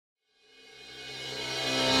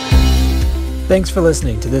Thanks for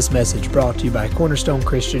listening to this message brought to you by Cornerstone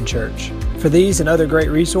Christian Church. For these and other great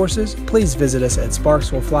resources, please visit us at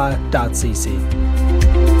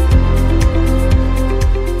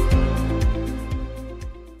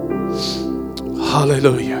sparkswillfly.cc.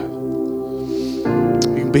 Hallelujah.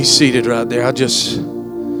 You can be seated right there. I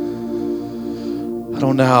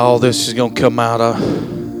don't know how all this is going to come out.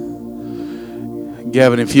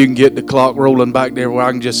 Gavin, if you can get the clock rolling back there where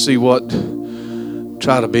I can just see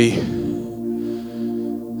try to be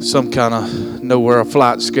some kind of know where a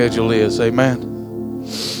flight schedule is. Amen.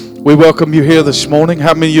 We welcome you here this morning.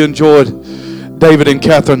 How many of you enjoyed David and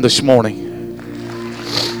Catherine this morning?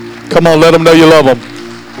 Come on, let them know you love them.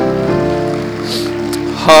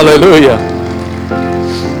 Hallelujah.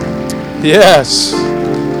 Yes.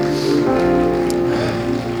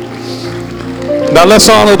 Now let's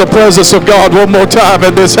honor the presence of God one more time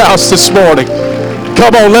in this house this morning.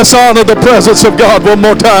 Come on, let's honor the presence of God one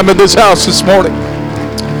more time in this house this morning.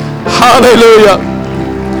 Hallelujah.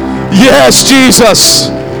 Yes, Jesus.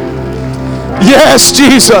 Yes,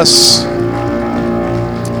 Jesus.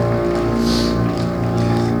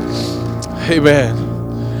 Amen.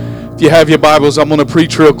 If you have your Bibles, I'm going to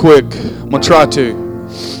preach real quick. I'm going to try to.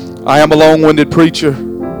 I am a long-winded preacher,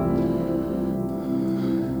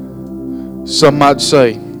 some might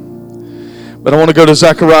say. But I want to go to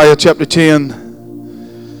Zechariah chapter 10.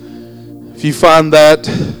 If you find that,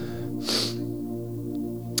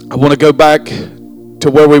 I want to go back to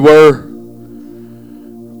where we were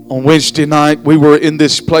on Wednesday night. We were in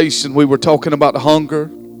this place and we were talking about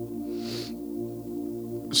hunger.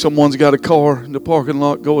 Someone's got a car in the parking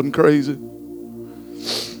lot going crazy.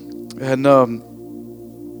 And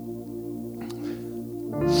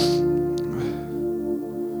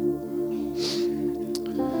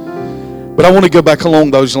but I want to go back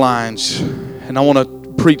along those lines, and I want to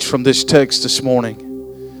preach from this text this morning.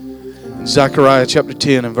 In Zechariah chapter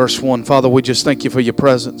 10 and verse 1. Father, we just thank you for your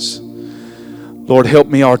presence. Lord, help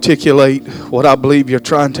me articulate what I believe you're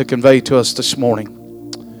trying to convey to us this morning.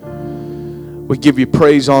 We give you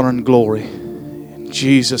praise, honor, and glory in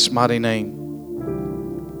Jesus' mighty name.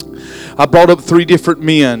 I brought up 3 different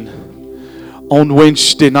men on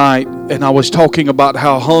Wednesday night, and I was talking about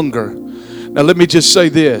how hunger. Now let me just say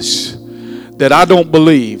this, that I don't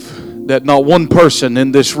believe that not one person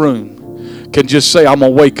in this room can just say, I'm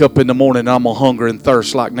going to wake up in the morning and I'm going to hunger and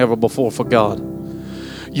thirst like never before for God.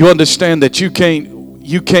 You understand that you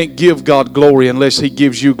can't give God glory unless He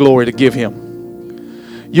gives you glory to give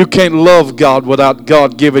Him. You can't love God without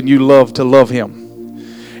God giving you love to love Him.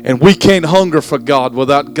 And we can't hunger for God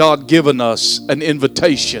without God giving us an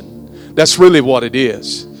invitation. That's really what it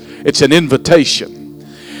is. It's an invitation.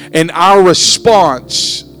 And our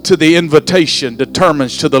response to the invitation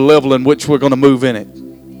determines to the level in which we're going to move in it.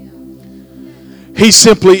 He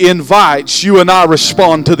simply invites, you and I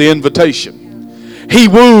respond to the invitation. He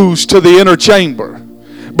woos to the inner chamber,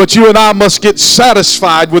 but you and I must get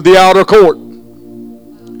satisfied with the outer court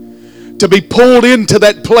to be pulled into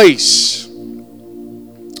that place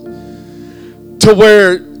to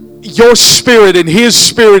where your spirit and His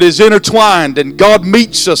spirit is intertwined and God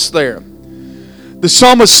meets us there. The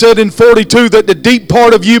psalmist said in 42 that the deep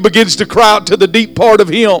part of you begins to cry out to the deep part of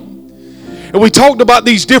Him. And we talked about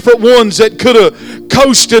these different ones that could have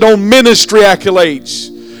coasted on ministry accolades.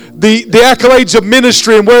 The accolades of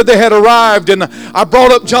ministry and where they had arrived. And I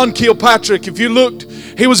brought up John Kilpatrick. If you looked,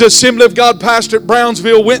 he was an Assembly of God pastor at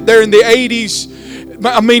Brownsville, went there in the 80s.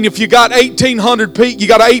 I mean, if you got 1,800 people, you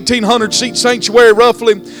got an 1,800 seat sanctuary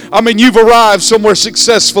roughly. I mean, you've arrived somewhere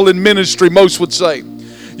successful in ministry, most would say.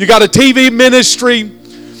 You got a TV ministry.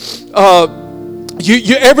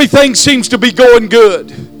 Everything seems to be going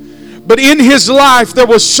good. But in his life, there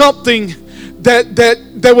was something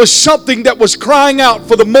that was crying out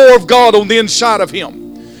for the more of God on the inside of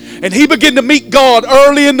him. And he began to meet God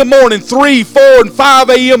early in the morning, 3, 4, and 5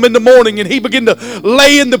 a.m. in the morning. And he began to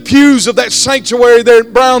lay in the pews of that sanctuary there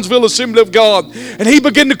at Brownsville Assembly of God. And he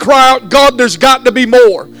began to cry out, God, there's got to be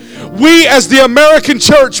more. We as the American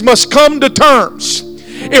church must come to terms.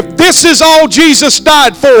 If this is all Jesus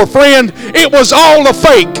died for, friend, it was all a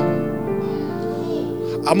fake.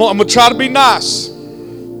 I'm going to try to be nice.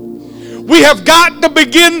 We have got to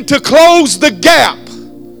begin to close the gap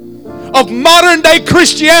of modern day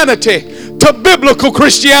Christianity to biblical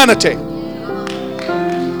Christianity.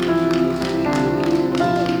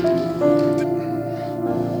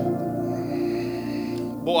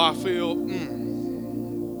 Boy,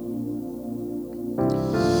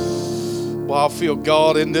 I feel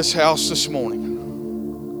God in this house this morning.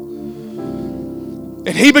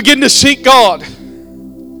 And he began to seek God.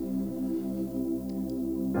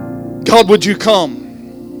 God, would you come?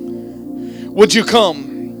 Would you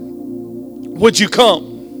come? Would you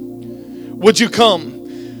come? Would you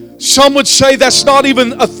come? Some would say that's not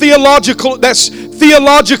even that's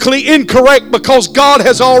theologically incorrect because God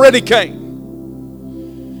has already came.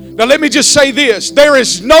 Now let me just say this. There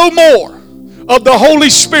is no more of the Holy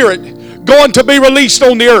Spirit going to be released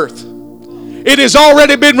on the earth. It has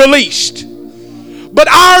already been released. But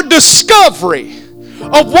our discovery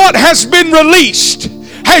of what has been released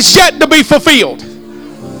has yet to be fulfilled.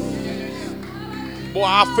 Boy,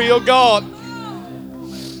 I feel God.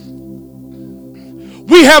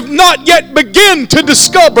 We have not yet begun to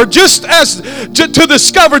discover, just as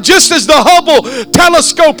the Hubble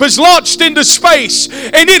telescope is launched into space,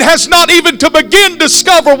 and it has not even to begin to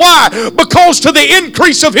discover. Why? Because to the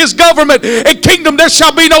increase of His government and kingdom there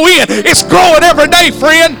shall be no end. It's growing every day,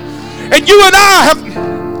 friend. And you and I have...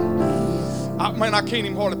 Man, I can't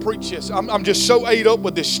even hardly preach this. I'm just so ate up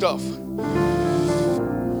with this stuff.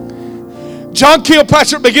 John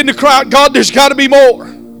Kilpatrick began to cry out, God, there's got to be more.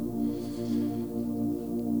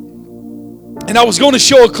 And I was going to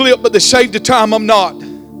show a clip, but to save the time, I'm not.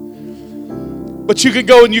 But you can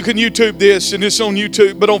go and you can YouTube this, and it's on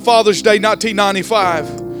YouTube. But on Father's Day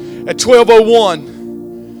 1995, at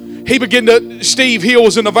 12:01, Steve Hill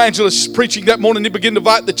was an evangelist preaching that morning. He began to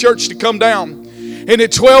invite the church to come down. And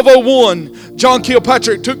at 12:01, John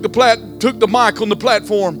Kilpatrick took the mic on the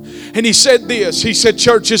platform, and he said this. He said,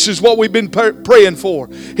 church, this is what we've been praying for.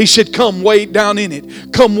 He said, come wade down in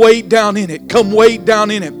it. Come wade down in it. Come wade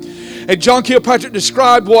down in it. And John Kilpatrick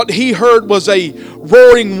described what he heard was a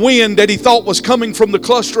roaring wind that he thought was coming from the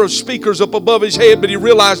cluster of speakers up above his head, but he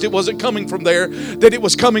realized it wasn't coming from there, that it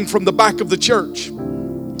was coming from the back of the church.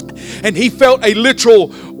 And he felt a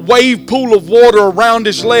literal wave pool of water around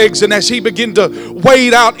his legs, and as he began to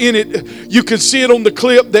wade out in it, you can see it on the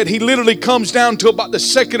clip that he literally comes down to about the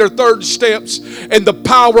second or third steps, and the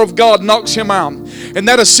power of God knocks him out. And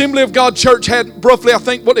that Assembly of God church had roughly, I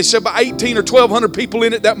think what they said, about 18 or 1,200 people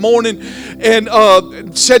in it that morning, and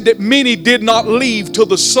said that many did not leave till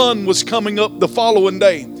the sun was coming up the following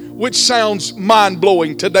day, which sounds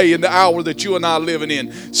mind-blowing today in the hour that you and I are living in,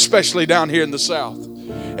 especially down here in the South.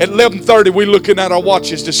 At 11:30, we're looking at our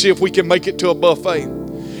watches to see if we can make it to a buffet.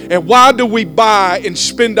 And why do we buy and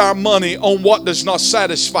spend our money on what does not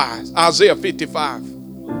satisfy? Isaiah 55.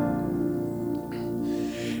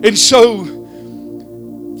 And so,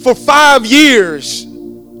 for 5 years,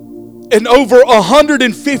 and over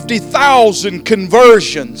 150,000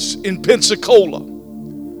 conversions in Pensacola,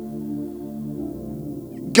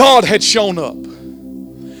 God had shown up.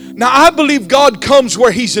 Now, I believe God comes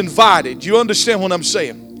where He's invited. You understand what I'm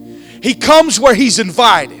saying? He comes where He's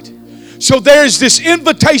invited. So there's this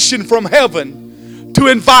invitation from heaven to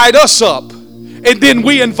invite us up, and then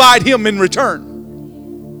we invite Him in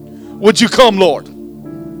return. Would you come, Lord?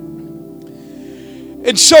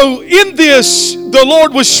 And so in this, the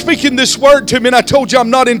Lord was speaking this word to me, and I told you I'm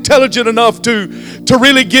not intelligent enough to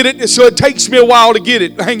really get it, so it takes me a while to get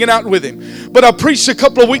it, hanging out with Him. But I preached a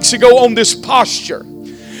couple of weeks ago on this posture.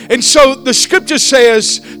 And so the scripture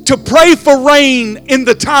says to pray for rain in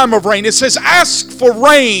the time of rain. It says ask for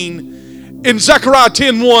rain in Zechariah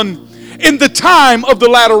 10:1 in the time of the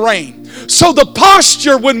latter rain. So the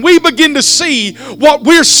posture when we begin to see what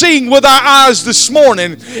we're seeing with our eyes this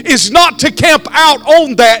morning is not to camp out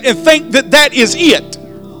on that and think that that is it.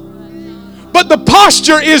 But the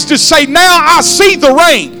posture is to say, now I see the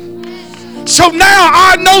rain. So now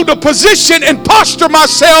I know to position and posture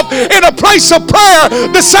myself in a place of prayer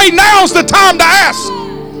to say now's the time to ask.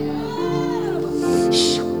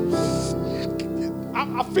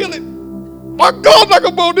 I feel it. My God, like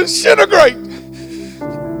I'm going to disintegrate.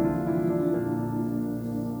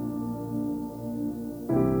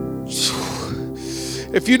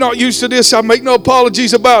 If you're not used to this, I make no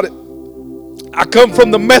apologies about it. I come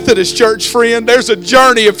from the Methodist church, friend. There's a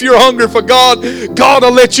journey. If you're hungry for God, God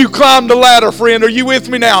will let you climb the ladder, friend. Are you with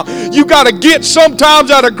me now? You got to get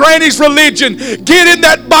sometimes out of granny's religion. Get in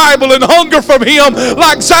that Bible and hunger from Him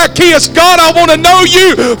like Zacchaeus. God, I want to know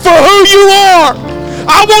You for who You are.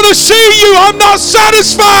 I want to see You. I'm not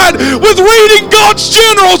satisfied with reading God's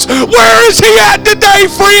generals. Where is He at today,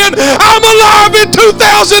 friend? I'm alive in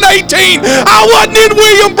 2018. I wasn't in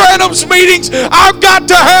William Branham's meetings. I've got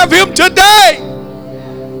to have Him today.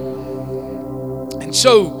 And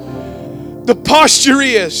so the posture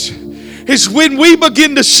is when we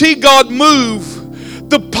begin to see God move,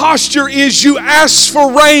 the posture is you ask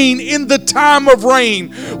for rain in the time of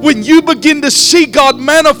rain. When you begin to see God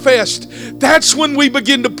manifest, that's when we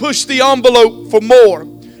begin to push the envelope for more.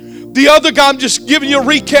 The other guy, I'm just giving you a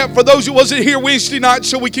recap for those who wasn't here Wednesday night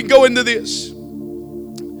so we can go into this.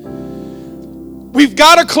 We've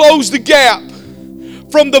got to close the gap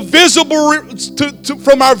from the visible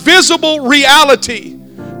from our visible reality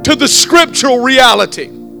to the scriptural reality.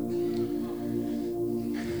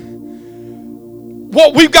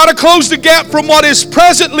 We've got to close the gap from what is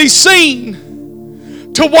presently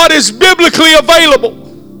seen to what is biblically available.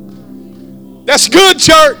 That's good,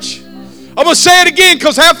 church. I'm going to say it again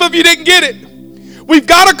because half of you didn't get it. We've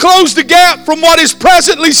got to close the gap from what is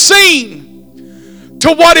presently seen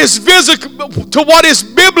to what is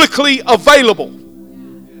biblically available.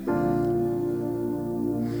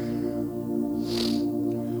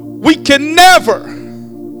 We can never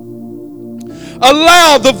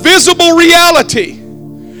allow the visible reality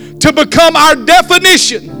to become our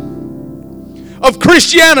definition of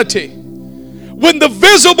Christianity when the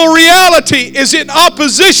visible reality is in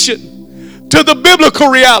opposition to the biblical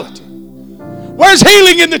reality. Where's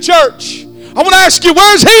healing in the church? I want to ask you,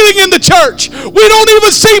 where's healing in the church? We don't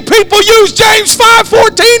even see people use James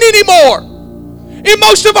 5:14 anymore. In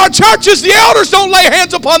most of our churches, the elders don't lay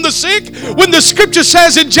hands upon the sick when the scripture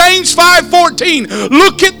says in James 5:14,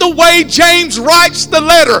 look at the way James writes the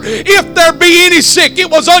letter. If there be any sick, it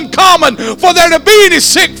was uncommon for there to be any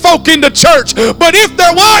sick folk in the church. But if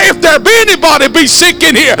there be anybody be sick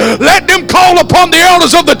in here, let them call upon the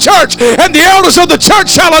elders of the church, and the elders of the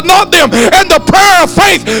church shall anoint them, and the prayer of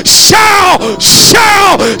faith shall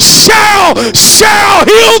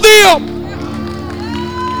heal them.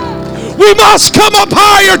 We must come up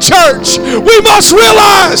higher, church. We must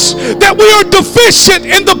realize that we are deficient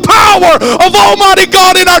in the power of Almighty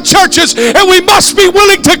God in our churches, and we must be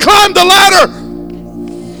willing to climb the ladder.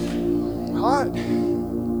 All right.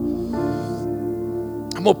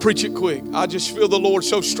 I'm going to preach it quick. I just feel the Lord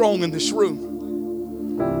so strong in this room.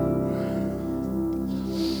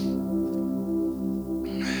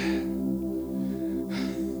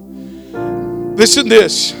 Listen to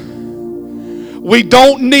this. We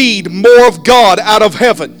don't need more of God out of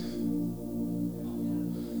heaven.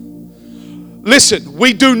 Listen,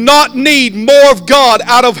 we do not need more of God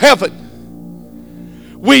out of heaven.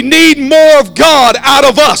 We need more of God out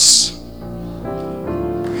of us.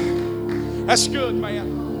 That's good,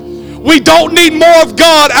 man. We don't need more of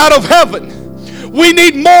God out of heaven. We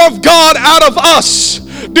need more of God out of us.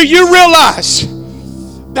 Do you realize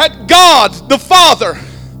that God, the Father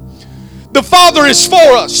is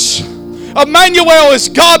for us? Emmanuel is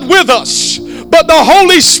God with us, but the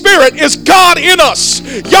Holy Spirit is God in us.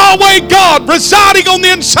 Yahweh God residing on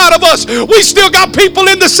the inside of us. We still got people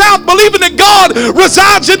in the South believing that God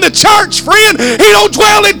resides in the church, friend. He don't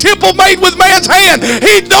dwell in temple made with man's hand.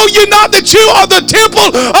 Know you not that you are the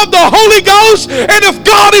temple of the Holy Ghost? And if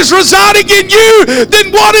God is residing in you,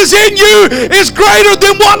 then what is in you is greater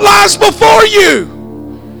than what lies before you.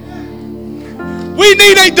 We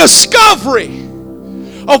need a discovery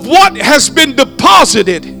of what has been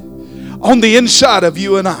deposited on the inside of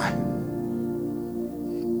you and I.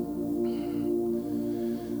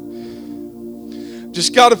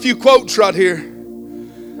 Just got a few quotes right here.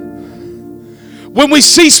 When we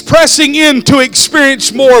cease pressing in to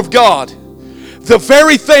experience more of God, the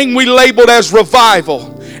very thing we labeled as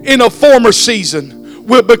revival in a former season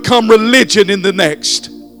will become religion in the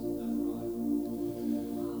next.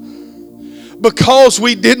 Because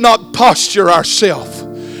we did not posture ourselves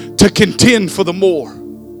to contend for the more.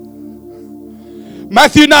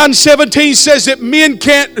 Matthew 9:17 says that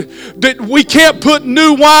we can't put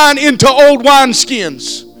new wine into old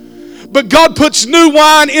wineskins, but God puts new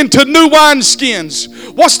wine into new wineskins.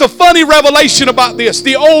 What's the funny revelation about this?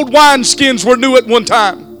 The old wineskins were new at one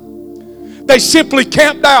time. They simply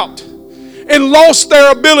camped out and lost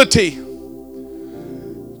their ability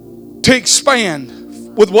to expand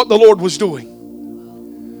with what the Lord was doing.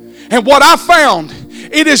 And what I found,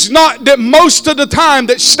 it is not that most of the time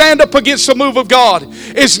that stand up against the move of God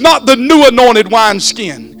is not the new anointed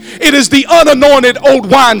wineskin. It is the unanointed old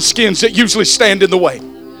wineskins that usually stand in the way.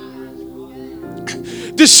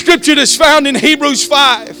 This scripture is found in Hebrews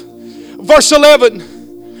 5, verse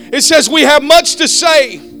 11. It says, we have much to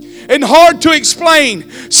say and hard to explain,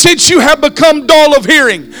 since you have become dull of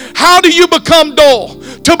hearing. How do you become dull?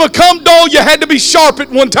 To become dull, you had to be sharp at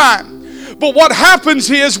one time. But what happens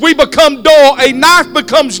is we become dull. A knife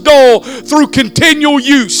becomes dull through continual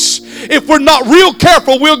use. If we're not real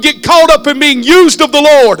careful, we'll get caught up in being used of the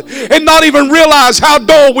Lord and not even realize how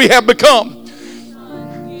dull we have become.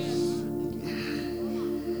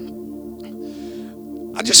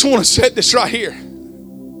 I just want to set this right here.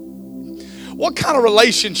 What kind of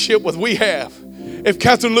relationship would we have if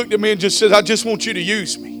Catherine looked at me and just said, I just want you to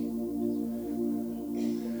use me?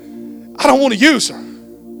 I don't want to use her.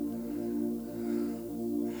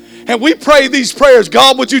 And we pray these prayers,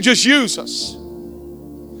 God, would you just use us?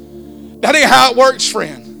 That ain't how it works,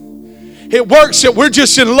 friend. It works that we're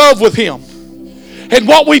just in love with Him. And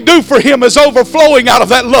what we do for Him is overflowing out of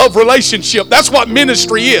that love relationship. That's what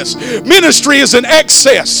ministry is. Ministry is an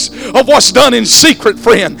excess of what's done in secret,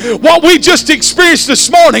 friend. What we just experienced this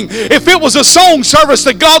morning, if it was a song service,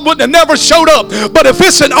 that God wouldn't have never showed up. But if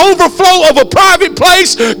it's an overflow of a private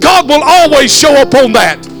place, God will always show up on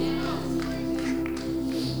that.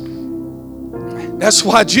 That's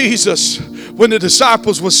why Jesus, when the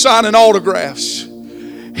disciples were signing autographs,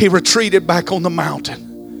 He retreated back on the mountain,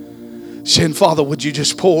 saying, Father, would you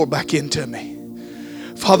just pour back into me?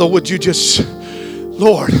 Father, would you just,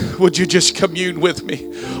 Lord, would you just commune with me?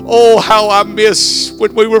 Oh, how I miss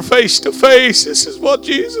when we were face to face. This is what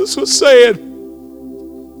Jesus was saying.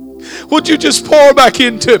 Would you just pour back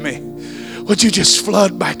into me? Would you just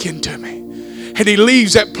flood back into me? And He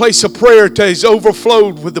leaves that place of prayer till He's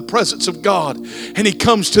overflowed with the presence of God. And He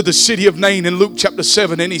comes to the city of Nain in Luke chapter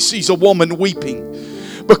 7, and He sees a woman weeping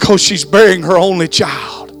because she's bearing her only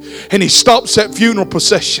child. And He stops that funeral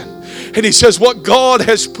procession and He says, what God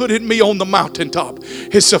has put in me on the mountaintop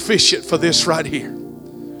is sufficient for this right here.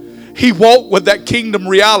 He walked with that kingdom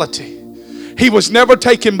reality. He was never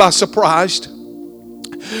taken by surprise.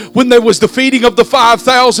 When there was the feeding of the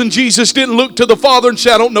 5,000, Jesus didn't look to the Father and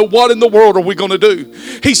say, I don't know what in the world are we going to do.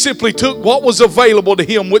 He simply took what was available to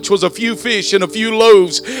Him, which was a few fish and a few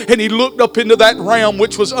loaves, and He looked up into that realm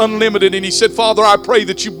which was unlimited, and He said, Father, I pray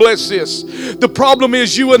that you bless this. The problem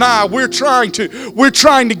is you and I, we're trying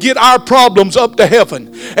to get our problems up to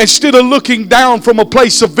heaven instead of looking down from a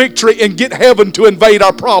place of victory and get heaven to invade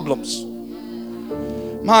our problems.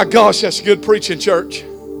 My gosh, that's good preaching, church.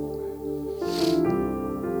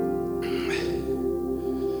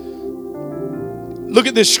 Look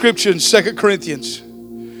at this scripture in 2 Corinthians.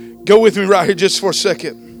 Go with me right here just for a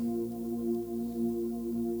second.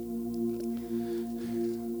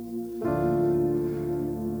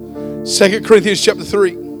 2 Corinthians chapter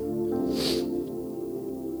 3.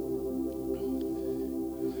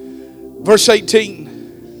 Verse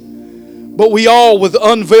 18. But we all with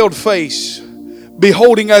unveiled face,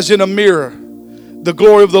 beholding as in a mirror the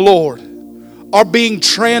glory of the Lord, are being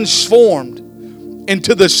transformed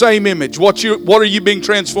into the same image. What are you being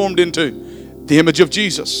transformed into? The image of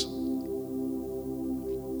Jesus.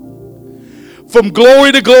 From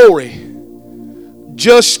glory to glory,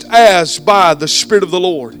 just as by the Spirit of the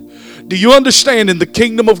Lord. Do you understand, in the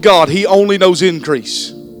kingdom of God, He only knows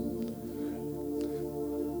increase.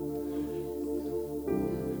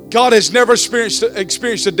 God has never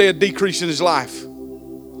experienced a dead decrease in His life.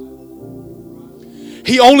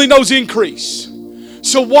 He only knows increase.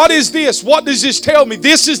 So what is this? What does this tell me?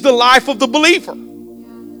 This is the life of the believer.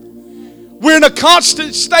 We're in a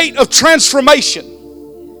constant state of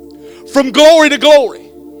transformation from glory to glory.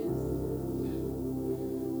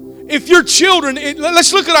 If your children,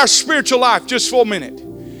 let's look at our spiritual life just for a minute.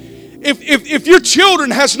 If your children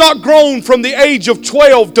has not grown from the age of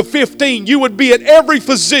 12 to 15, you would be at every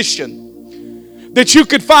physician that you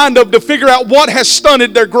could find of to figure out what has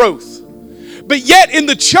stunted their growth. But yet in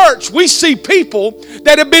the church, we see people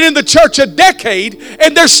that have been in the church a decade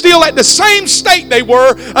and they're still at the same state they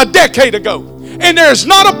were a decade ago. And there's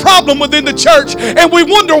not a problem within the church, and we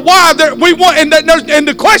wonder why. And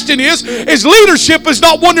the question is leadership is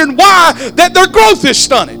not wondering why that their growth is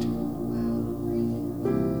stunted.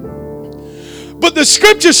 But the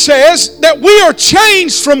scripture says that we are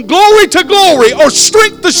changed from glory to glory, or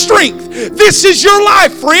strength to strength. This is your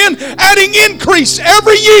life, friend, adding increase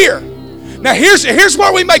every year. Now here's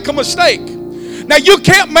where we make a mistake. Now you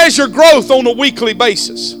can't measure growth on a weekly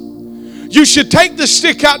basis. You should take the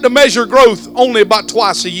stick out to measure growth only about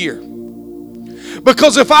twice a year.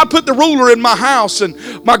 Because if I put the ruler in my house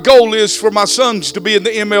and my goal is for my sons to be in the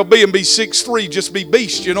MLB and be 6'3", just be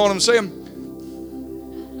beast, you know what I'm saying?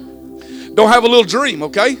 Don't have a little dream,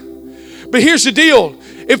 okay? But here's the deal.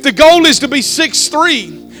 If the goal is to be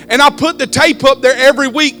 6'3", and I put the tape up there every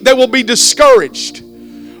week, they will be discouraged.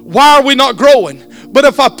 Why are we not growing? But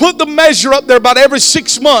if I put the measure up there about every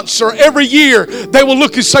 6 months or every year, they will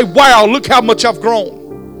look and say, wow, look how much I've grown.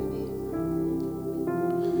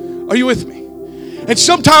 Are you with me? And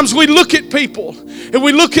sometimes we look at people and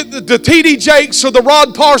we look at the T.D. Jakes or the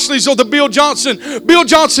Rod Parsleys or the Bill Johnson. Bill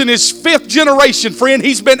Johnson is 5th generation, friend.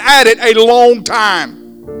 He's been at it a long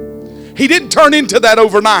time. He didn't turn into that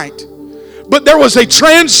overnight. But there was a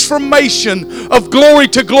transformation of glory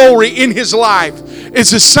to glory in his life.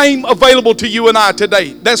 It's the same available to you and I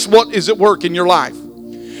today. That's what is at work in your life.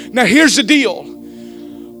 Now here's the deal.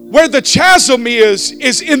 Where the chasm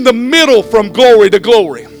is in the middle from glory to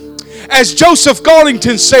glory. As Joseph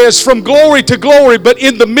Garlington says, from glory to glory, but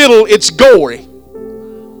in the middle it's gory.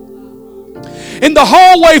 In the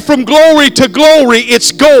hallway from glory to glory,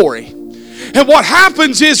 it's gory. And what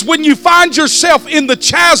happens is when you find yourself in the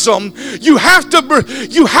chasm, you have to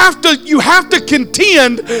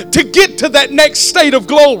contend to get to that next state of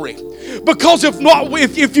glory. Because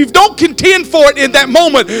if you don't contend for it in that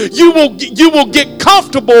moment, you will get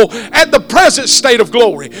comfortable at the present state of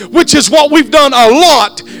glory, which is what we've done a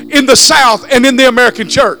lot in the South and in the American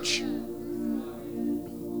church.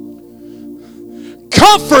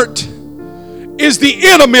 Comfort is the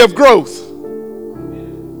enemy of growth.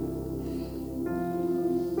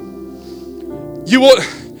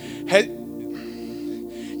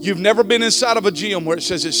 You've never been inside of a gym where it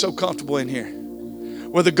says it's so comfortable in here.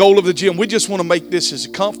 Where the goal of the gym, we just want to make this as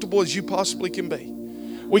comfortable as you possibly can be.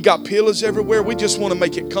 We got pillows everywhere. We just want to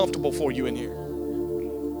make it comfortable for you in here.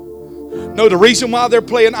 No, the reason why they're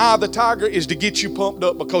playing Eye of the Tiger is to get you pumped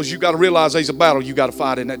up, because you got to realize there's a battle you got to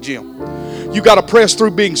fight in that gym. You got to press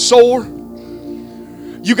through being sore.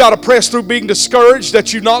 You got to press through being discouraged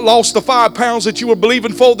that you've not lost the 5 pounds that you were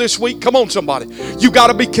believing for this week. Come on, somebody. You got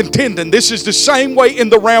to be contending. This is the same way in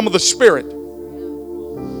the realm of the Spirit.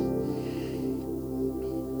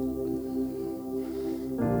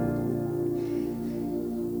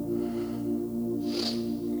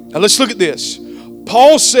 Now let's look at this.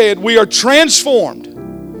 Paul said we are transformed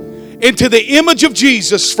into the image of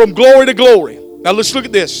Jesus from glory to glory. Now let's look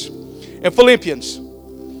at this in Philippians.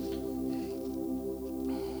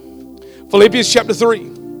 Philippians chapter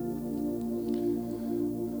 3.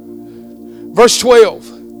 Verse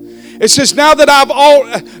 12. It says, not that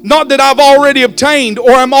I've already obtained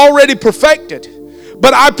or am already perfected,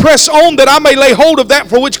 but I press on that I may lay hold of that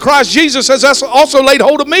for which Christ Jesus has also laid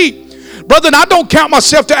hold of me. Brethren, I don't count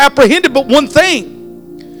myself to apprehend, but one thing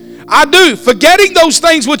I do, forgetting those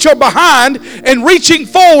things which are behind and reaching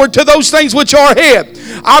forward to those things which are ahead.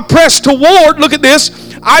 I press toward, look at this,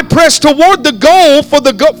 I press toward the goal for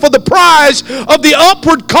the prize of the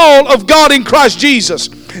upward call of God in Christ Jesus.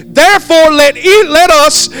 Therefore, let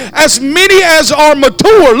us, as many as are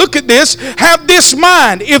mature, look at this, have this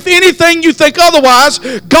mind. If anything you think otherwise,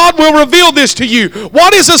 God will reveal this to you.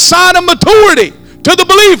 What is a sign of maturity to the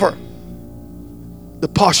believer? The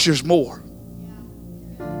posture's more.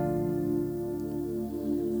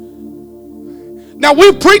 Now,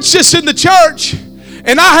 we preach this in the church,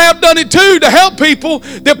 and I have done it too, to help people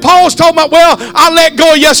that Paul's talking about, well, I let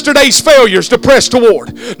go of yesterday's failures to press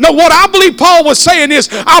toward. No, what I believe Paul was saying is,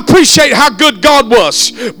 I appreciate how good God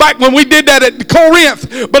was back when we did that at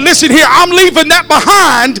Corinth. But listen here, I'm leaving that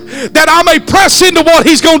behind that I may press into what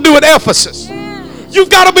he's going to do at Ephesus. You've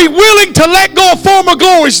got to be willing to let go of former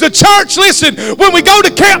glories. The church, listen, when we go to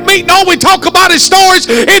camp meeting, all we talk about is stories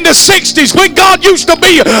in the 60s when God used to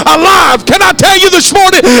be alive. Can I tell you this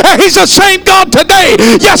morning, he's the same God today,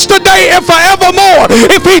 yesterday, and forevermore.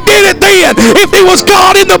 If he did it then, if he was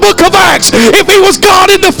God in the book of Acts, if he was God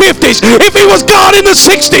in the 50s, if he was God in the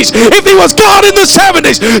 60s, if he was God in the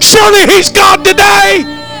 70s, surely he's God today.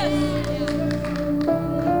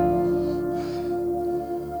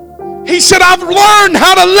 He said, I've learned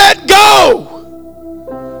how to let go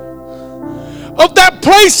of that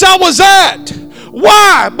place I was at.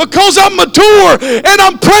 Why? Because I'm mature and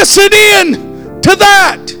I'm pressing in to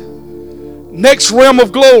that next realm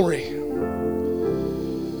of glory.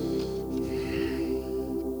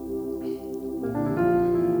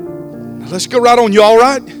 Now let's go right on. You all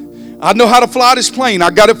right? I know how to fly this plane. I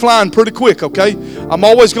got it flying pretty quick, okay? I'm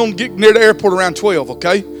always going to get near the airport around 12,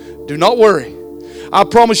 okay? Do not worry. I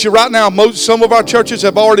promise you right now, some of our churches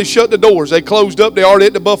have already shut the doors. They closed up. They already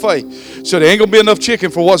at the buffet. So there ain't going to be enough chicken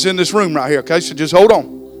for what's in this room right here, okay? So just hold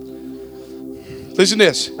on. Listen to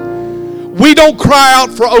this. We don't cry out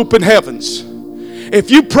for open heavens. If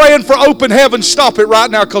you're praying for open heavens, stop it right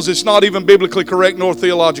now, because it's not even biblically correct nor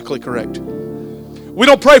theologically correct. We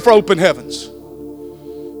don't pray for open heavens.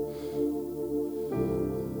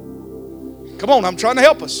 Come on, I'm trying to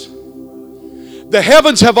help us. The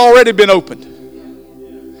heavens have already been opened.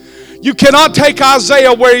 You cannot take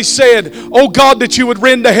Isaiah where he said, oh God, that you would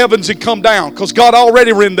rend the heavens and come down, because God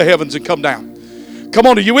already rend the heavens and come down. Come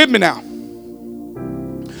on, are you with me now?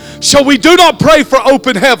 So we do not pray for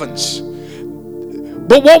open heavens.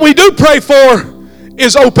 But what we do pray for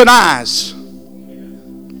is open eyes.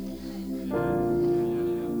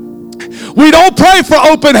 We don't pray for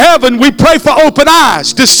open heaven, we pray for open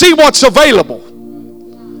eyes to see what's available.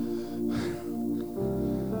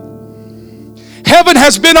 Heaven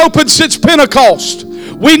has been open since Pentecost.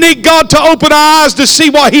 We need God to open our eyes to see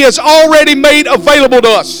what he has already made available to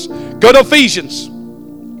us. Go to Ephesians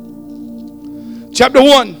chapter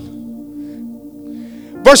 1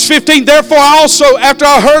 verse 15. Therefore I also, after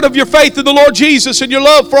I heard of your faith in the Lord Jesus and your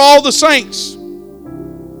love for all the saints,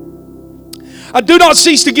 I do not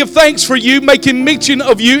cease to give thanks for you, making mention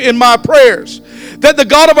of you in my prayers, that the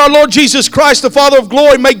God of our Lord Jesus Christ, the Father of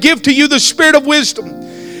glory, may give to you the spirit of wisdom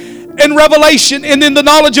and revelation and in the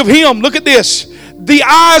knowledge of Him. Look at this. The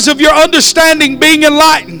eyes of your understanding being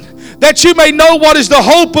enlightened, that you may know what is the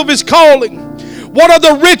hope of His calling, what are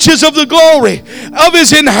the riches of the glory of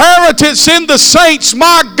His inheritance in the saints.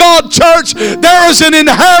 My God, church, there is an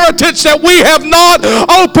inheritance that we have not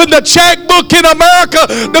opened the checkbook in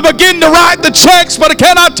America to begin to write the checks. But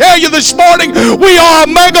can I tell you this morning, we are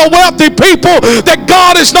a mega wealthy people, that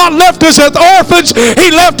God has not left us as orphans.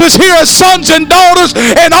 He left us here as sons and daughters,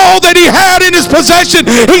 and all that He had in His possession,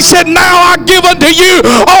 He said, now I give unto you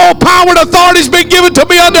all power and authority has been given to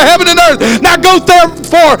me under heaven and earth. Now go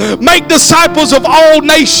therefore, make disciples of all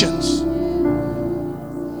nations.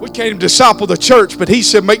 We can't even disciple the church, but He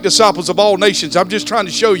said make disciples of all nations. I'm just trying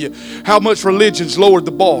to show you how much religion's lowered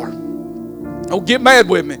the bar. Don't get mad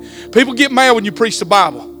with me. People get mad when you preach the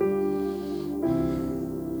Bible.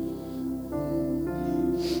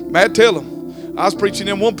 Mad, tell them. I was preaching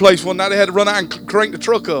in one place one night. They had to run out and crank the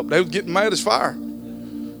truck up. They was getting mad as fire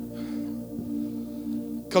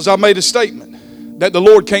because I made a statement that the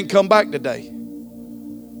Lord can't come back today.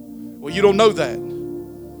 Well, you don't know that.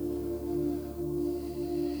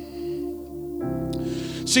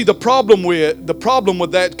 See, the problem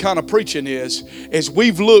with that kind of preaching is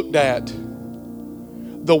we've looked at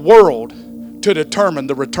the world to determine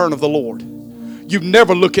the return of the Lord. You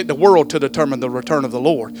never look at the world to determine the return of the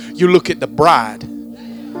Lord. You look at the bride.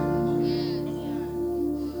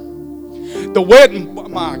 The wedding,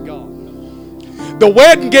 my God. The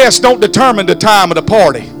wedding guests don't determine the time of the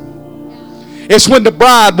party. It's when the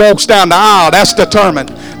bride walks down the aisle that's determined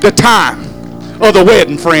the time of the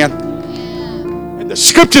wedding, friend. And the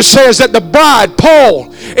scripture says that the bride,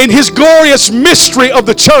 Paul, in his glorious mystery of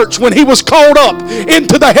the church, when he was called up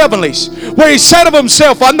into the heavenlies, where he said of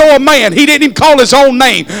himself, I know a man, he didn't even call his own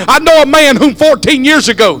name, I know a man whom 14 years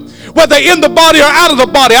ago, whether in the body or out of the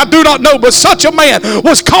body, I do not know, but such a man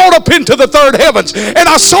was called up into the third heavens, and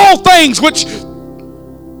I saw things which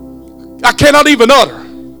I cannot even utter.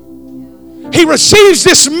 He receives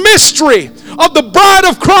this mystery of the bride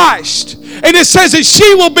of Christ, and it says that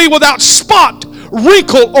she will be without spot,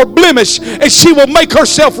 wrinkle, or blemish, and she will make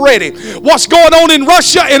herself ready. What's going on in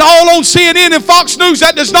Russia and all on CNN and Fox News,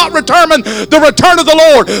 that does not determine the return of the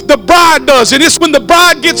Lord. The bride does, and it's when the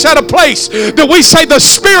bride gets at a place that we say the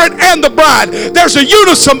Spirit and the bride, there's a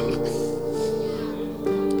unison.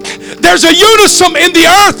 There's a unison in the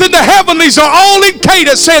earth and the heavenlies are all in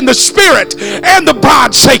cadence, saying the Spirit and the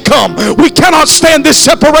bride say come. We cannot stand this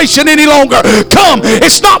separation any longer. Come.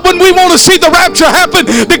 It's not when we want to see the rapture happen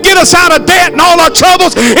to get us out of debt and all our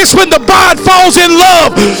troubles. It's when the bride falls in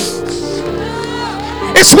love.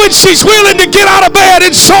 It's when she's willing to get out of bed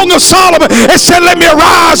in Song of Solomon and said, let me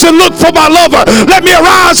arise and look for my lover. Let me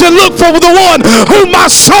arise and look for the one whom my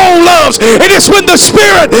soul loves. And it's when the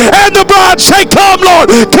Spirit and the bride say, come Lord,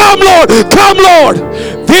 come Lord, come Lord.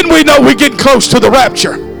 Then we know we're getting close to the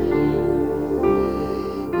rapture.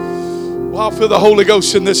 Well, I feel the Holy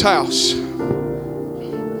Ghost in this house.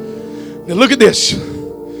 Now look at this.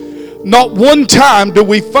 Not one time do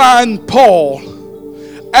we find Paul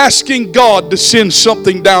asking God to send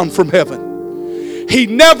something down from heaven. He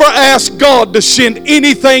never asked God to send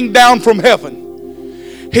anything down from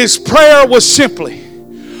heaven. His prayer was simply,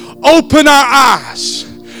 open our eyes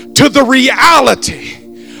to the reality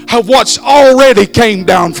of what's already came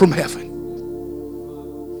down from heaven.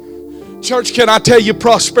 Church, can I tell you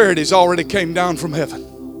prosperity's already came down from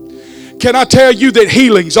heaven? Can I tell you that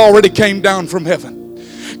healing's already came down from heaven?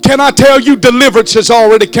 Can I tell you deliverance has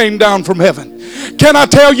already came down from heaven? Can I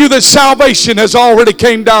tell you that salvation has already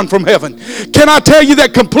came down from heaven? Can I tell you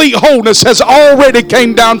that complete wholeness has already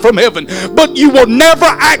came down from heaven? But you will never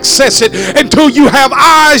access it until you have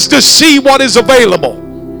eyes to see what is available.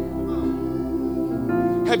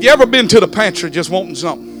 Have you ever been to the pantry just wanting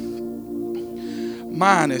something?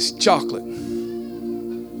 Mine is chocolate. And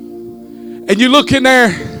you look in there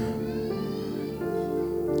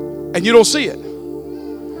and you don't see it.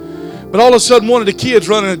 But all of a sudden one of the kids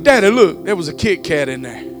running, Daddy, look, there was a Kit Kat in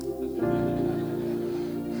there.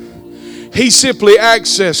 He simply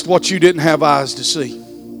accessed what you didn't have eyes to see.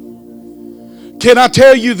 Can I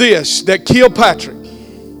tell you this, that Kilpatrick,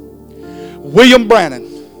 William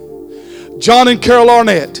Brannan, John and Carol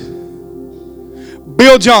Arnett,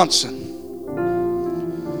 Bill Johnson,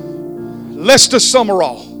 Lester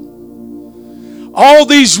Summerall, all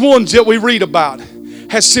these ones that we read about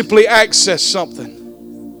has simply accessed something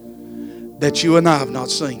that you and I have not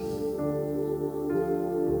seen.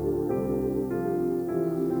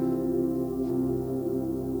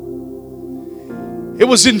 It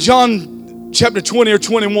was in John chapter 20 or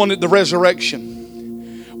 21 at the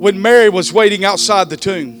resurrection, when Mary was waiting outside the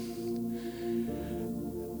tomb.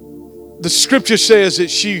 The scripture says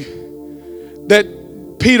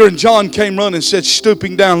that Peter and John came running and said,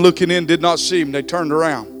 stooping down, looking in, did not see him. They turned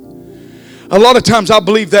around. A lot of times I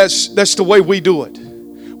believe that's the way we do it.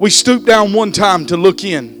 We stoop down one time to look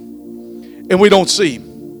in and we don't see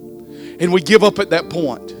him. And we give up at that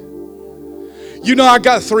point. You know, I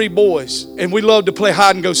got 3 boys and we love to play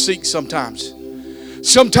hide and go seek sometimes.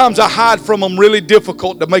 Sometimes I hide from them really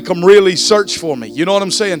difficult to make them really search for me. You know what I'm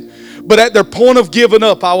saying? But at their point of giving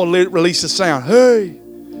up, I will release a sound. Hey!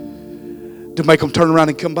 To make them turn around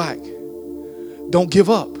and come back. Don't give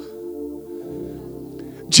up.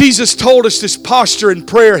 Jesus told us this posture in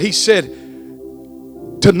prayer. He said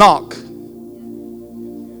to knock.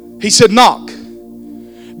 He said knock.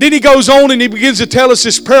 Then he goes on and he begins to tell us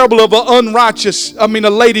this parable of a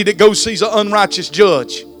lady that goes sees an unrighteous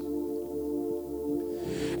judge.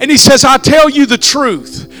 And he says, I tell you the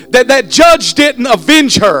truth, that judge didn't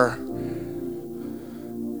avenge her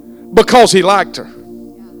because he liked her.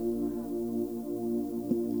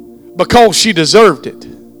 Because she deserved it.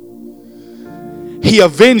 He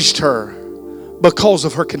avenged her because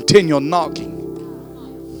of her continual knocking.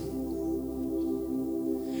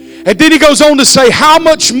 And then he goes on to say, how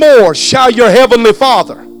much more shall your heavenly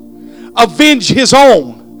Father avenge his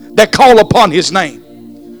own that call upon his name?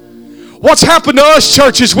 What's happened to us,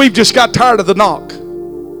 church, is we've just got tired of the knock.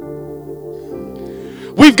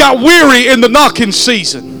 We've got weary in the knocking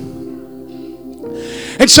season.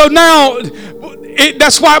 And so now,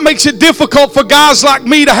 that's why it makes it difficult for guys like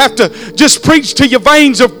me to have to just preach till your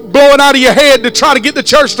veins are blowing out of your head to try to get the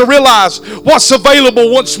church to realize what's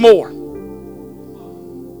available once more.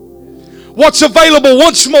 What's available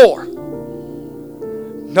once more.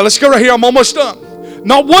 Now let's go right here. I'm almost done.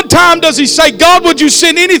 Not one time does he say, God, would you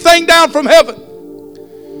send anything down from heaven?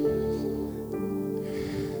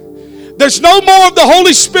 There's no more of the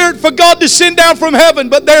Holy Spirit for God to send down from heaven,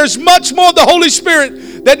 but there's much more of the Holy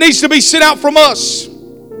Spirit that needs to be sent out from us.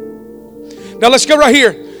 Now let's go right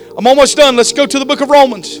here. I'm almost done. Let's go to the book of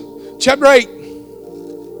Romans, chapter 8.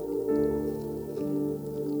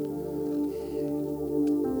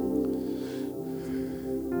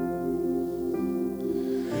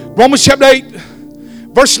 Romans chapter 8,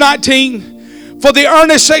 verse 19. For the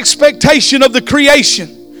earnest expectation of the creation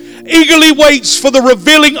eagerly waits for the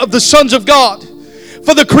revealing of the sons of God.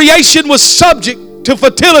 For the creation was subject to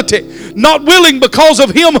fertility, not willing because of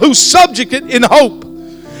him who subjected in hope,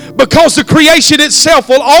 because the creation itself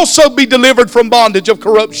will also be delivered from bondage of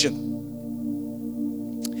corruption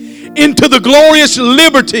into the glorious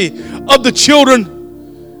liberty of the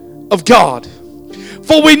children of God.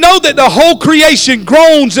 For we know that the whole creation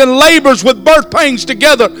groans and labors with birth pains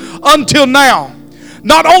together until now.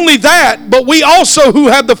 Not only that, but we also who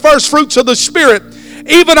have the first fruits of the Spirit,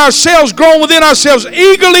 even ourselves groan within ourselves,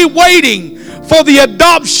 eagerly waiting for the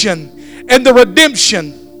adoption and the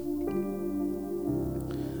redemption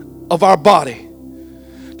of our body.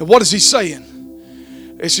 Now what is he saying?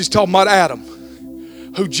 It's just talking about Adam,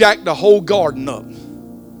 who jacked the whole garden up.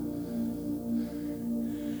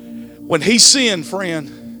 When he sinned, friend,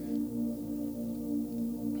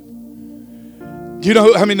 you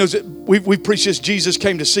know, I mean, we preach this, Jesus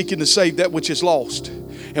came to seek and to save that which is lost.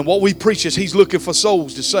 And what we preach is he's looking for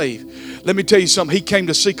souls to save. Let me tell you something. He came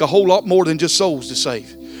to seek a whole lot more than just souls to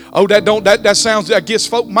save. Oh, that gets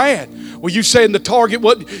folk mad. Well, you saying the target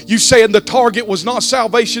was not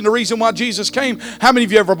salvation, the reason why Jesus came? How many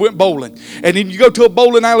of you ever went bowling? And then you go to a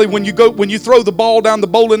bowling alley, when you throw the ball down the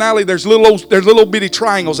bowling alley, there's little bitty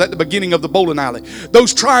triangles at the beginning of the bowling alley.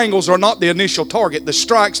 Those triangles are not the initial target. The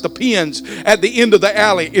strikes, the pins at the end of the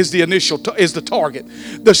alley is the target.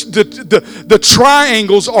 The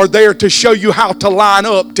triangles are there to show you how to line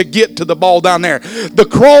up to get to the ball down there. The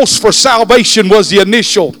cross for salvation was the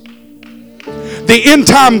initial. The end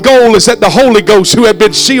time goal is that the Holy Ghost, who had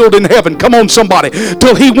been sealed in heaven, come on somebody,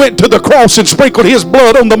 till he went to the cross and sprinkled his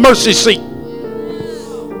blood on the mercy seat.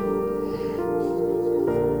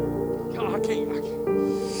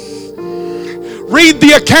 Read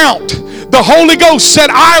the account. The Holy Ghost said,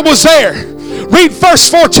 I was there. Read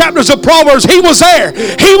first 4 chapters of Proverbs. He was there.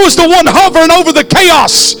 He was the one hovering over the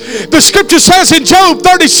chaos. The scripture says in Job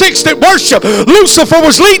 36 that Lucifer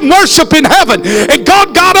was leading worship in heaven. And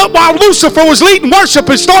God got up while Lucifer was leading worship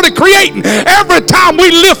and started creating. Every time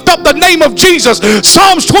we lift up the name of Jesus,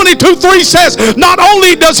 Psalms 22:3 says, not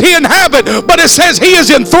only does he inhabit, but it says he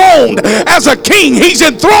is enthroned as a king. He's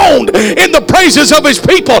enthroned in the praises of his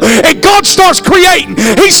people. And God starts creating.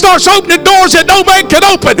 He starts opening doors that no man can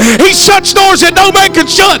open. He shuts doors doors that no man can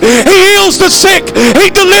shut. He heals the sick. He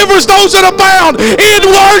delivers those that are bound in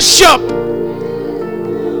worship.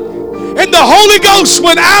 And the Holy Ghost,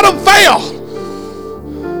 when Adam fell,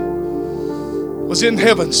 was in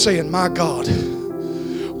heaven saying, my God,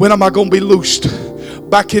 when am I going to be loosed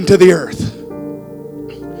back into the earth?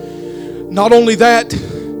 Not only that,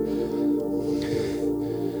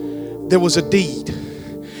 there was a deed.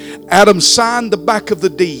 Adam signed the back of the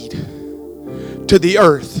deed to the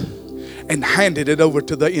earth and handed it over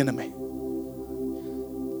to the enemy.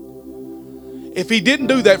 If he didn't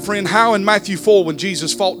do that, friend, how in Matthew 4 when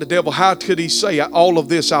Jesus fought the devil, how could he say, all of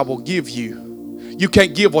this I will give you? You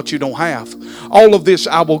can't give what you don't have. All of this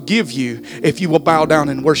I will give you if you will bow down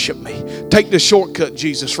and worship me. Take the shortcut,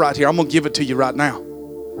 Jesus, right here. I'm going to give it to you right now.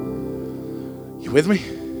 You with me?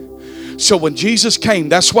 So when Jesus came,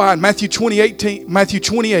 that's why in Matthew 28,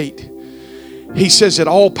 he says that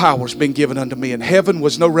all power's been given unto me. In heaven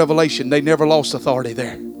was no revelation. They never lost authority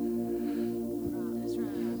there.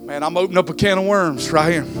 Man, I'm opening up a can of worms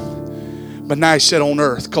right here. But now he said on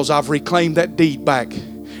earth, because I've reclaimed that deed back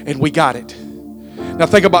and we got it. Now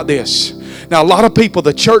think about this. Now a lot of people,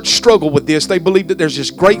 the church struggle with this. They believe that there's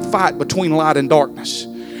this great fight between light and darkness.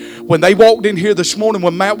 When they walked in here this morning,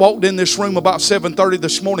 when Matt walked in this room about 7:30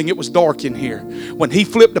 this morning, it was dark in here. When he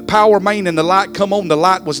flipped the power main and the light come on, the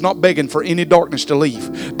light was not begging for any darkness to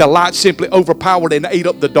leave. The light simply overpowered and ate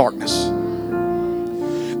up the darkness.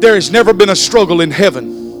 There has never been a struggle in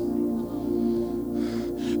heaven.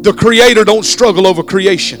 The Creator don't struggle over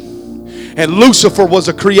creation. And Lucifer was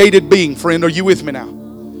a created being, friend. Are you with me now?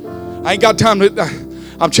 I ain't got time to...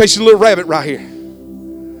 I'm chasing a little rabbit right here.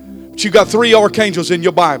 But you got 3 archangels in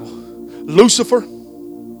your Bible. Lucifer,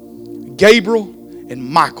 Gabriel, and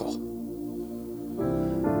Michael.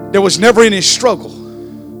 There was never any struggle.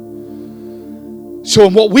 So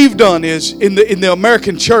what we've done is, in the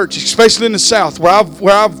American church, especially in the South, where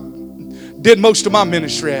I've did most of my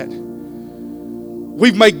ministry at,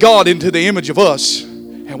 we've made God into the image of us.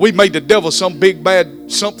 And we've made the devil some big bad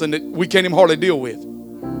something that we can't even hardly deal with.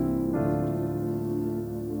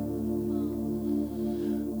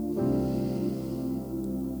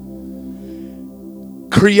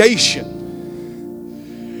 Creation.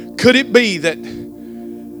 Could it be that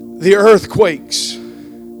the earthquakes,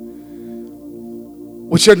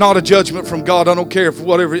 which are not a judgment from God, I don't care if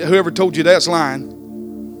whoever told you that's lying.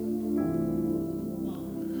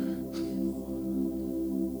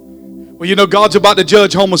 Well, you know, God's about to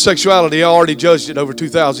judge homosexuality. He already judged it over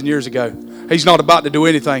 2,000 years ago. He's not about to do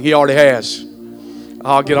anything. He already has.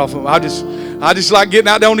 I'll get off of him. I just like getting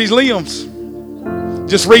out there on these limbs.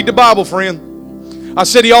 Just read the Bible, friend. I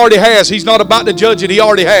said he already has. He's not about to judge it. He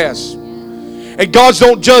already has. And God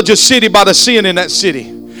don't judge a city by the sin in that city.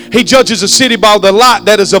 He judges a city by the light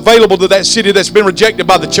that is available to that city that's been rejected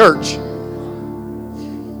by the church.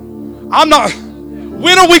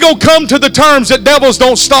 When are we going to come to the terms that devils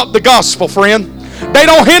don't stop the gospel, friend? They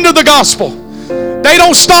don't hinder the gospel. They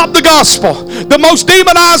don't stop the gospel. The most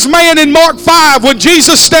demonized man in Mark 5, when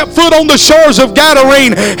Jesus stepped foot on the shores of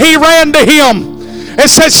Gadarene, he ran to him and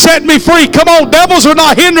said, set me free. Come on, devils are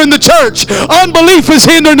not hindering the church. Unbelief is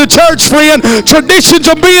hindering the church, friend. Traditions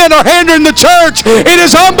of men are hindering the church. It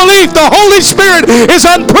is unbelief. The Holy Spirit is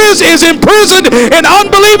imprisoned in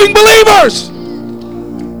unbelieving believers.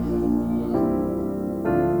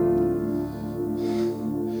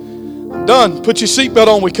 Done. Put your seatbelt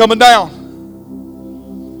on. We're coming down.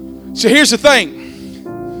 So here's the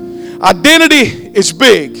thing. Identity is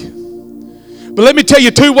big. But let me tell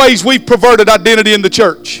you 2 ways we've perverted identity in the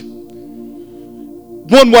church.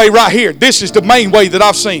 One way right here. This is the main way that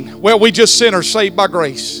I've seen. Well, we just sinners saved by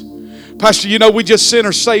grace. Pastor, you know we just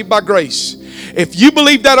sinners saved by grace. If you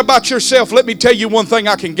believe that about yourself, let me tell you one thing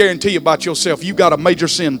I can guarantee you about yourself. You got a major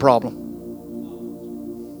sin problem.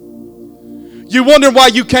 You wondering why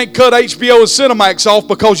you can't cut HBO and Cinemax off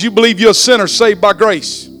because you believe you're a sinner saved by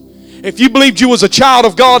grace. If you believed you was a child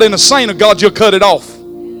of God and a saint of God, you'll cut it off.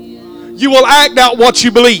 You will act out what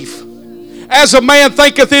you believe. As a man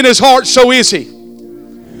thinketh in his heart, so is he.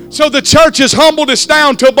 So the church has humbled us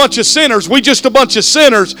down to a bunch of sinners. We just a bunch of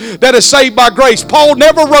sinners that are saved by grace. Paul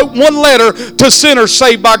never wrote one letter to sinners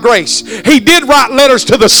saved by grace. He did write letters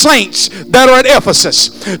to the saints that are at Ephesus,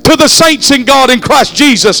 to the saints in God in Christ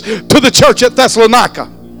Jesus, to the church at Thessalonica.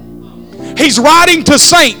 He's writing to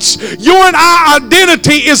saints. Your and our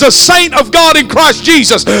identity is a saint of God in Christ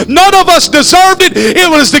Jesus. None of us deserved it. It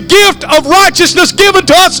was the gift of righteousness given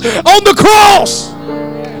to us on the cross.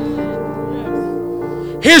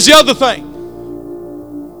 Here's the other thing.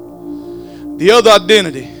 The other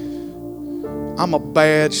identity. I'm a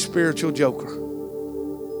bad spiritual joker.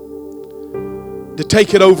 To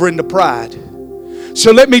take it over into pride.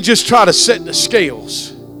 So let me just try to set the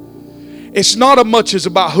scales. It's not as much as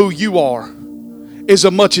about who you are, as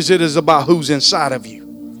much as it is about who's inside of you.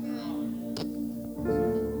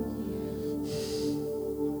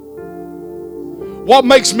 What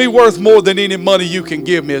makes me worth more than any money you can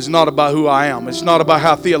give me is not about who I am. It's not about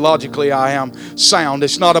how theologically I am sound.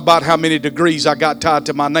 It's not about how many degrees I got tied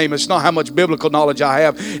to my name. It's not how much biblical knowledge I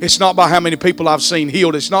have. It's not about how many people I've seen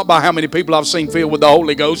healed. It's not about how many people I've seen filled with the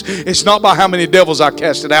Holy Ghost. It's not about how many devils I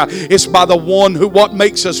casted out. It's by the one who, what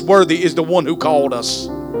makes us worthy is the one who called us.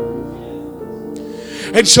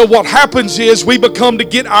 And so what happens is we become to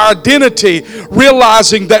get our identity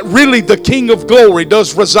realizing that really the King of Glory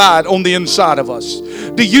does reside on the inside of us.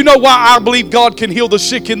 Do you know why I believe God can heal the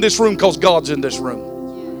sick in this room? Because God's in this room.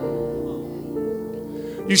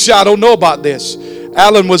 You say, I don't know about this.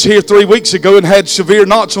 Alan was here 3 weeks ago and had severe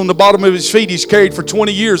knots on the bottom of his feet. He's carried for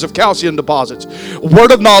 20 years of calcium deposits.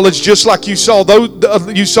 Word of knowledge, just like you saw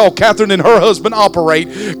Catherine and her husband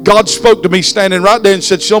operate. God spoke to me standing right there and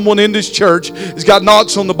said, someone in this church has got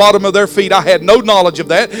knots on the bottom of their feet. I had no knowledge of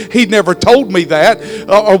that. He never told me that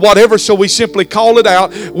or whatever, so we simply called it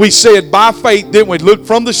out. We said by faith, then we looked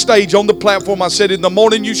from the stage on the platform. I said, in the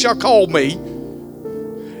morning you shall call me.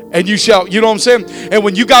 And you shall, you know what I'm saying? And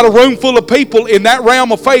when you got a room full of people in that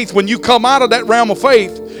realm of faith, when you come out of that realm of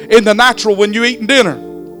faith in the natural, when you're eating dinner.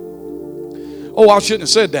 Oh, I shouldn't have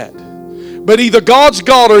said that. But either God's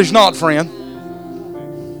God or He's not, friend.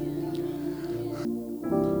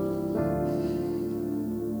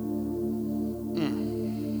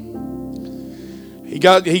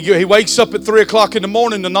 He wakes up at 3 o'clock in the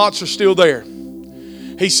morning, the knots are still there.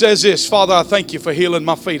 He says this, Father, I thank you for healing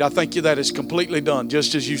my feet. I thank you that it's completely done,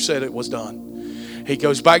 just as you said it was done. He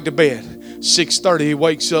goes back to bed. 6:30, he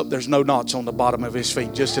wakes up. There's no knots on the bottom of his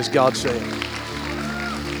feet, just as God said.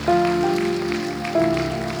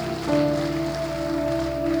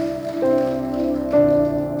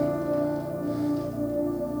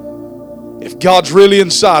 If God's really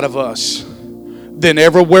inside of us, then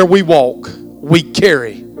everywhere we walk, we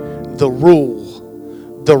carry the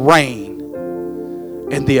rule, the reign,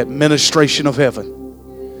 and the administration of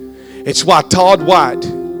heaven. It's why Todd White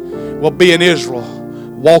will be in Israel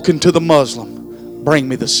walking to the Muslim, bring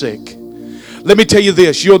me the sick. Let me tell you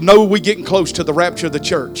this, you'll know we're getting close to the rapture of the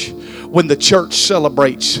church when the church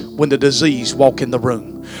celebrates when the disease walk in the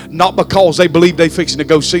room. Not because they believe they're fixing to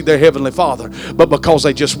go see their Heavenly Father, but because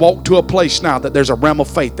they just walk to a place now that there's a realm of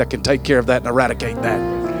faith that can take care of that and eradicate that.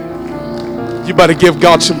 You better give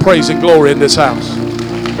God some praise and glory in this house.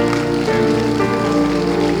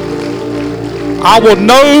 I will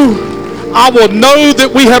know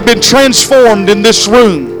that we have been transformed in this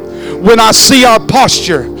room when I see our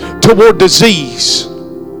posture toward disease.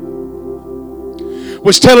 Dave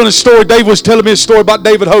was telling me a story about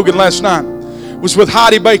David Hogan last night. Was with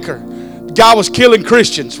Heidi Baker. The guy was killing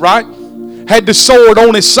Christians, right? Had the sword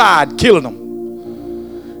on his side, killing them.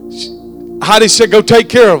 Heidi said, go take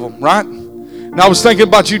care of them, right? And I was thinking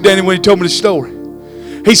about you, Danny, when he told me the story.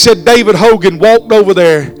 He said, David Hogan walked over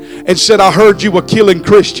there and said, I heard you were killing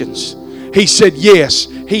Christians. He said, yes.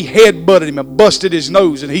 He headbutted him and busted his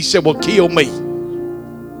nose. And he said, well, kill me.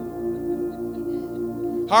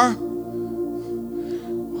 Huh?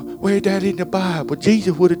 Where that in the Bible?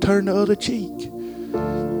 Jesus would have turned the other cheek.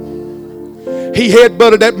 He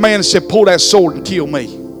headbutted that man and said, pull that sword and kill me.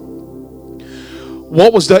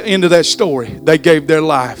 What was the end of that story? They gave their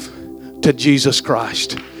life to Jesus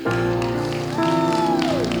Christ.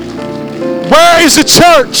 Where is the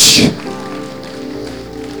church?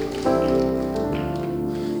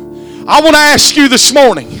 I want to ask you this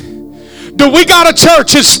morning, do we got a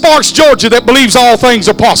church in Sparks, Georgia that believes all things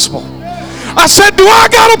are possible? I said, do I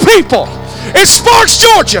got a people in Sparks,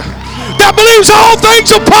 Georgia that believes all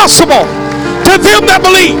things are possible to them that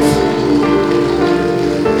believe?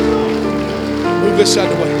 Move this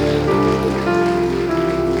out of the way.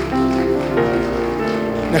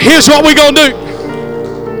 Now here's what we're going to do.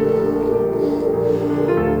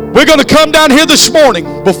 We're going to come down here this morning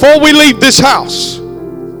before we leave this house.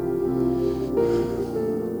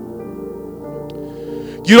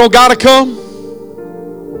 You don't got to come.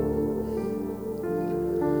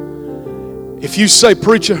 If you say,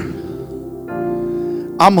 preacher,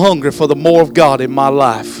 I'm hungry for the more of God in my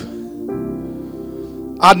life.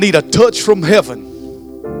 I need a touch from heaven.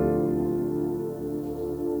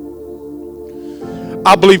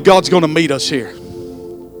 I believe God's going to meet us here.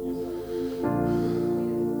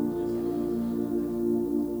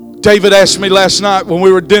 David asked me last night when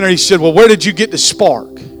we were at dinner, he said, well, where did you get the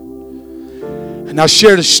spark? And I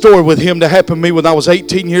shared a story with him that happened to me when I was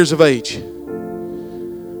 18 years of age.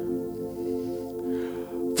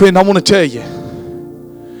 Friend, I want to tell you,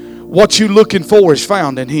 What you're looking for is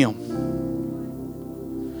found in Him.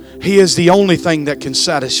 He is the only thing that can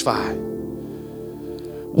satisfy.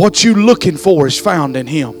 What you're looking for is found in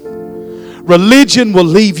Him. Religion will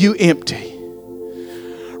leave you empty.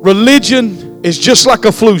 Religion is just like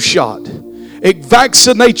a flu shot. It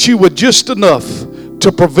vaccinates you with just enough to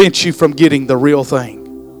prevent you from getting the real thing.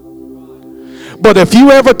 But if you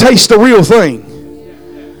ever taste the real thing,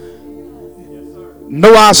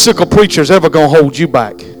 no icicle preacher's ever going to hold you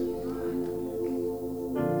back.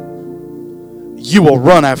 You will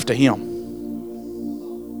run after Him.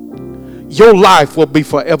 Your life will be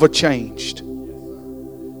forever changed.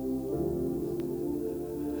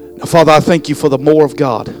 Now, Father, I thank you for the more of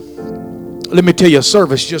God. Let me tell you, a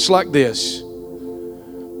service just like this,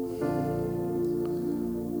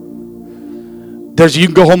 you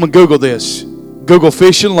can go home and Google this. Google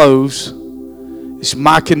Fish and Loaves. It's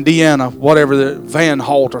Mike and Deanna, whatever, the Van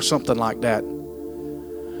Halt or something like that.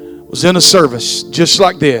 Was in a service just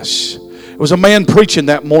like this. It was a man preaching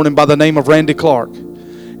that morning by the name of Randy Clark.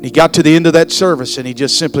 And he got to the end of that service and he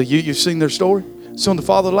just simply, you've seen their story? It's on the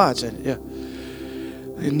Father of Lights. Yeah.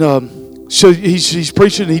 And so he's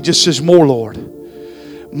preaching and he just says, more,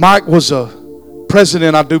 Lord. Mike was a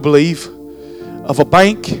president, I do believe, of a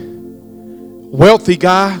bank. Wealthy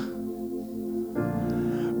guy.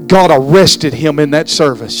 God arrested him in that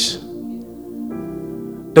service.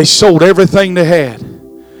 They sold everything they had.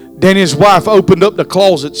 Then his wife opened up the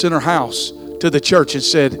closets in her house to the church and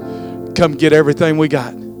said, come get everything we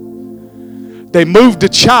got. They moved to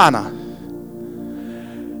China,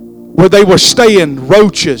 where they were staying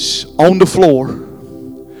roaches on the floor.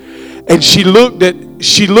 And she looked, her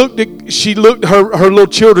little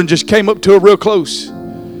children just came up to her real close.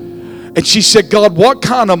 And she said, God, what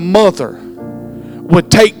kind of mother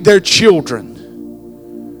would take their children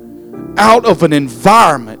out of an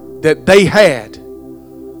environment that they had,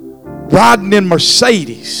 riding in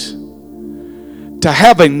Mercedes, to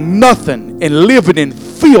having nothing and living in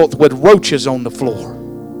filth with roaches on the floor?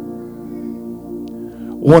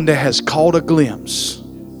 One that has caught a glimpse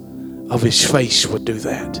of His face would do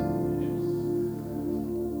that.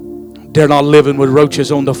 They're not living with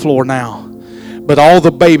roaches on the floor now. But all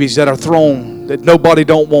the babies that are thrown, that nobody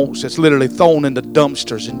don't want, that's literally thrown into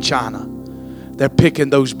dumpsters in China, they're picking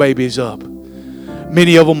those babies up.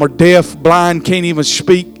 Many of them are deaf, blind, can't even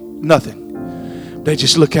speak, nothing. They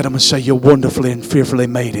just look at them and say, you're wonderfully and fearfully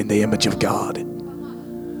made in the image of God.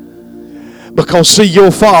 Because see, your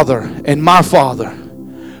Father and my Father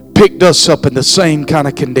picked us up in the same kind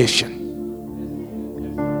of condition.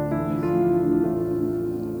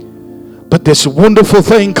 But this wonderful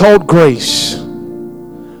thing called grace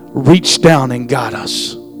reached down and got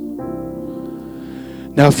us.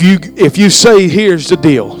 Now if you say, here's the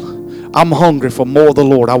deal, I'm hungry for more of the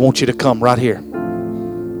Lord, I want you to come right here.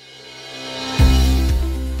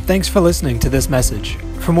 Thanks for listening to this message.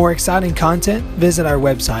 For more exciting content, visit our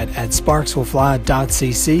website at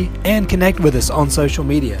sparkswillfly.cc and connect with us on social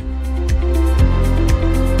media.